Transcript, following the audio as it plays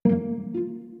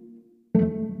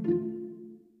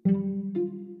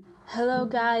Hello,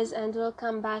 guys, and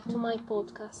welcome back to my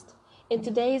podcast. In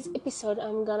today's episode,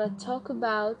 I'm gonna talk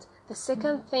about the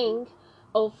second thing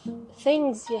of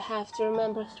things you have to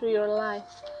remember through your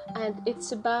life, and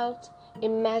it's about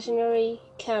imaginary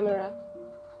camera.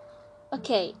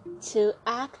 Okay, to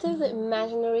activate the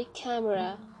imaginary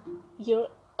camera, your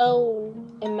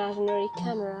own imaginary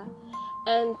camera,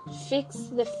 and fix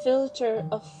the filter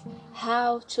of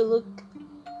how to look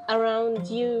around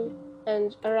you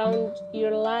and around your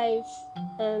life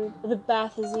and the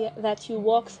paths that you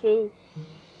walk through.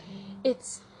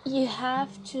 You have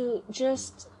to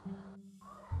just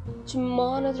to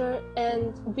monitor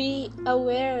and be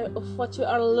aware of what you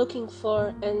are looking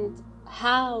for and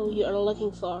how you are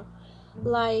looking for.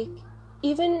 Like,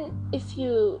 even if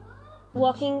you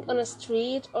walking on a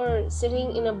street or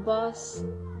sitting in a bus,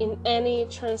 in any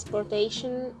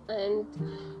transportation, and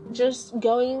just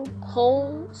going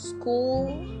home,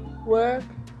 school, work,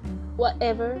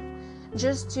 whatever,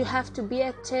 just you have to be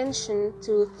attention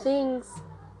to things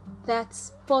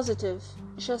that's positive,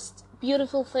 just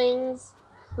beautiful things,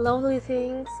 lovely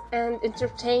things, and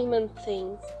entertainment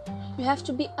things. You have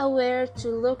to be aware to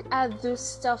look at this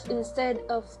stuff instead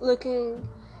of looking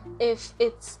if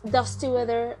it's dusty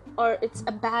weather or it's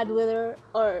a bad weather,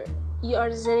 or you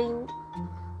are sitting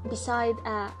beside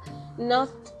a not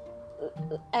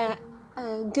a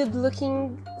good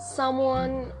looking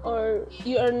someone, or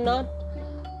you are not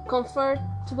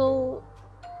comfortable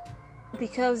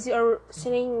because you're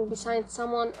sitting beside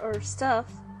someone or stuff.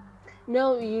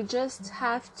 No, you just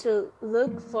have to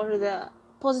look for the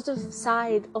positive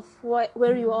side of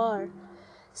where you are,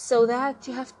 so that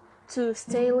you have to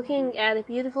stay looking at the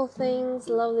beautiful things,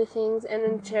 lovely things, and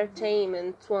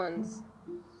entertainment ones.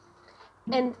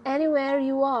 And anywhere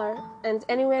you are and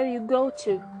anywhere you go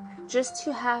to, just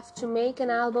you have to make an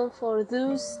album for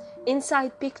those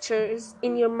inside pictures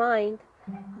in your mind,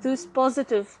 those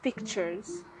positive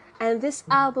pictures. And this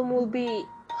album will be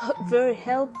very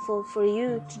helpful for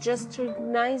you to just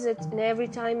recognize it, and every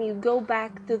time you go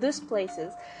back to these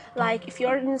places. Like if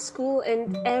you're in school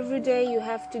and every day you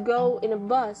have to go in a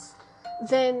bus,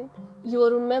 then you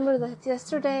will remember that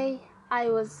yesterday I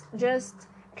was just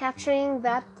capturing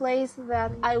that place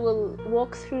that I will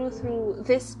walk through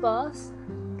this bus,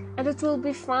 and it will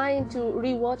be fine to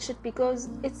rewatch it because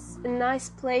it's a nice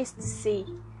place to see.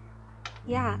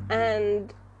 Yeah,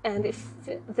 and if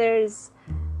there's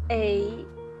a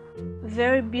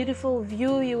very beautiful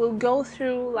view you will go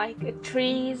through, like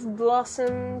trees,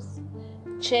 blossoms,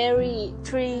 cherry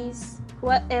trees,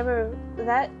 whatever,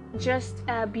 that just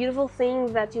a beautiful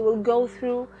thing that you will go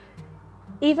through.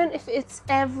 Even if it's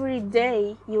every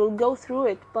day you will go through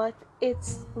it, but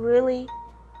it's really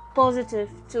positive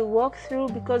to walk through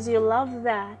because you love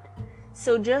that.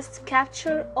 So just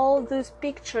capture all those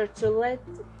pictures to let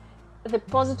the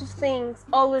positive things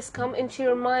always come into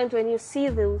your mind when you see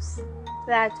those.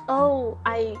 That, oh,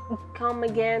 I come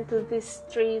again to this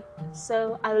street,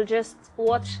 so I'll just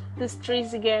watch these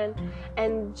trees again.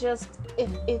 And just if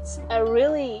it's a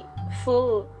really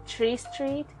full tree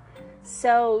street,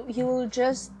 so you will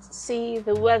just see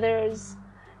the weathers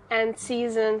and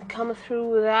season come through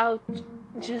without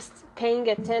just paying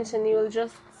attention. You will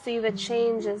just see the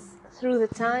changes through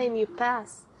the time you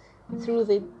pass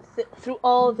through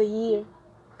all the year.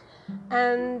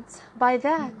 And by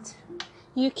that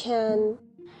you can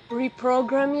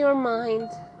reprogram your mind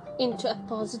into a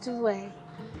positive way.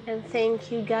 And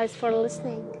thank you guys for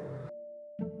listening.